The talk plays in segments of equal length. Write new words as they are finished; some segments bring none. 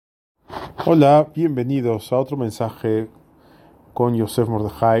Hola, bienvenidos a otro mensaje con Yosef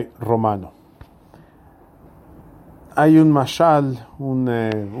Mordejai Romano. Hay un mashal,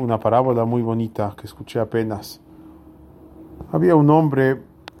 una parábola muy bonita que escuché apenas. Había un hombre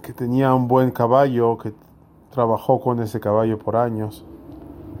que tenía un buen caballo, que trabajó con ese caballo por años.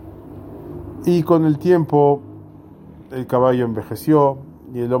 Y con el tiempo el caballo envejeció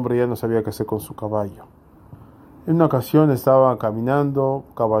y el hombre ya no sabía qué hacer con su caballo. En una ocasión estaba caminando,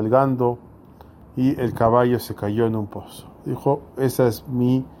 cabalgando, y el caballo se cayó en un pozo. Dijo, esa es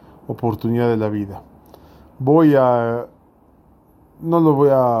mi oportunidad de la vida. No lo voy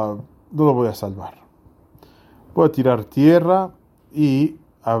a salvar. Voy a tirar tierra y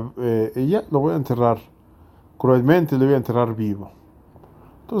ya lo voy a enterrar. Cruelmente lo voy a enterrar vivo.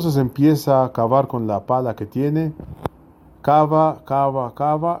 Entonces empieza a cavar con la pala que tiene. Cava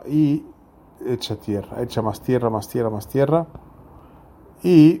y echa más tierra.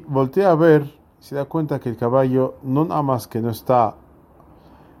 Y voltea a ver. Se da cuenta que el caballo no nada más que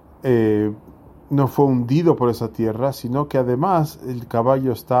no fue hundido por esa tierra, sino que además el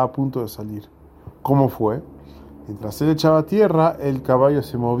caballo está a punto de salir. ¿Cómo fue? Mientras él echaba tierra, el caballo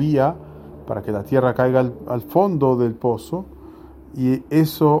se movía para que la tierra caiga al fondo del pozo, y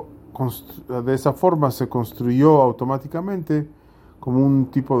de esa forma se construyó automáticamente como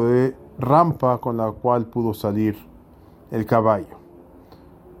un tipo de rampa con la cual pudo salir el caballo.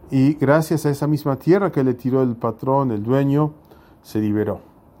 Y gracias a esa misma tierra que le tiró el patrón, el dueño, se liberó.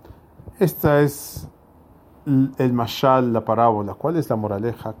 Esta es el mashal, la parábola. ¿Cuál es la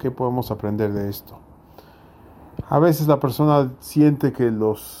moraleja? ¿Qué podemos aprender de esto? A veces la persona siente que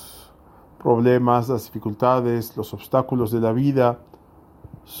los problemas, las dificultades, los obstáculos de la vida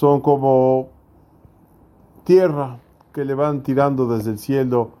son como tierra que le van tirando desde el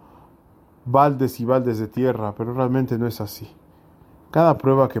cielo, baldes y baldes de tierra, pero realmente no es así. Cada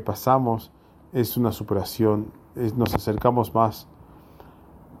prueba que pasamos es una superación, nos acercamos más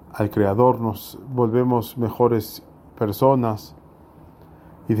al Creador, nos volvemos mejores personas,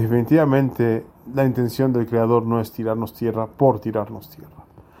 y definitivamente la intención del Creador no es tirarnos tierra por tirarnos tierra.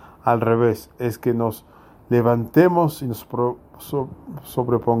 Al revés, es que nos levantemos y nos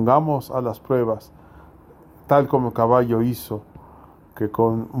sobrepongamos a las pruebas, tal como el caballo hizo, que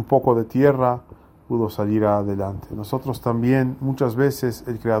con un poco de tierra pudo salir adelante. Nosotros también, muchas veces,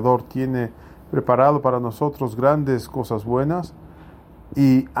 el Creador tiene preparado para nosotros grandes cosas buenas,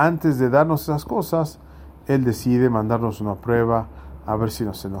 y antes de darnos esas cosas, Él decide mandarnos una prueba, a ver si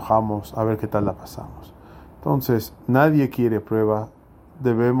nos enojamos, a ver qué tal la pasamos. Entonces, nadie quiere prueba,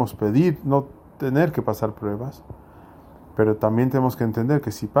 debemos pedir no tener que pasar pruebas, pero también tenemos que entender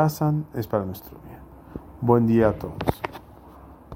que si pasan, es para nuestro bien. Buen día a todos.